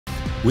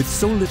With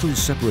so little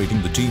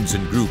separating the teams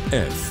in Group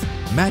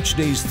F, match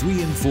days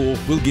 3 and 4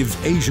 will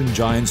give Asian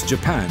giants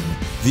Japan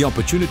the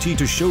opportunity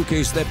to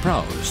showcase their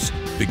prowess,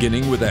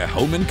 beginning with their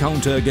home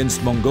encounter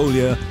against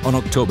Mongolia on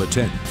October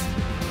 10th.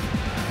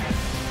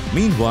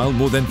 Meanwhile,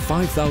 more than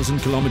 5,000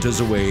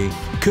 kilometers away,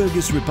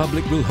 Kyrgyz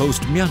Republic will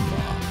host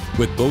Myanmar,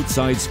 with both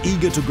sides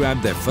eager to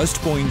grab their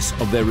first points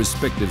of their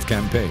respective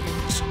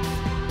campaigns.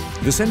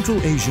 The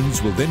Central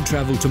Asians will then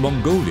travel to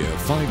Mongolia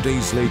 5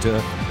 days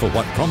later for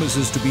what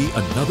promises to be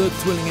another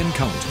thrilling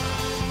encounter.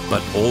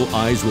 But all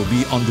eyes will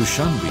be on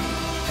Dushanbe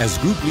as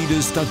group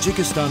leaders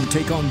Tajikistan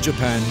take on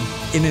Japan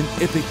in an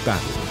epic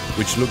battle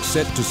which looks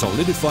set to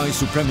solidify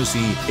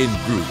supremacy in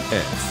Group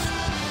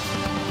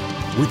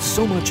F. With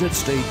so much at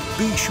stake,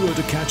 be sure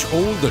to catch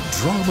all the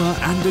drama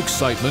and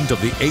excitement of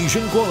the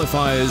Asian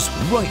qualifiers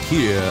right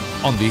here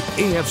on the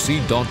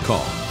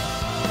AFC.com.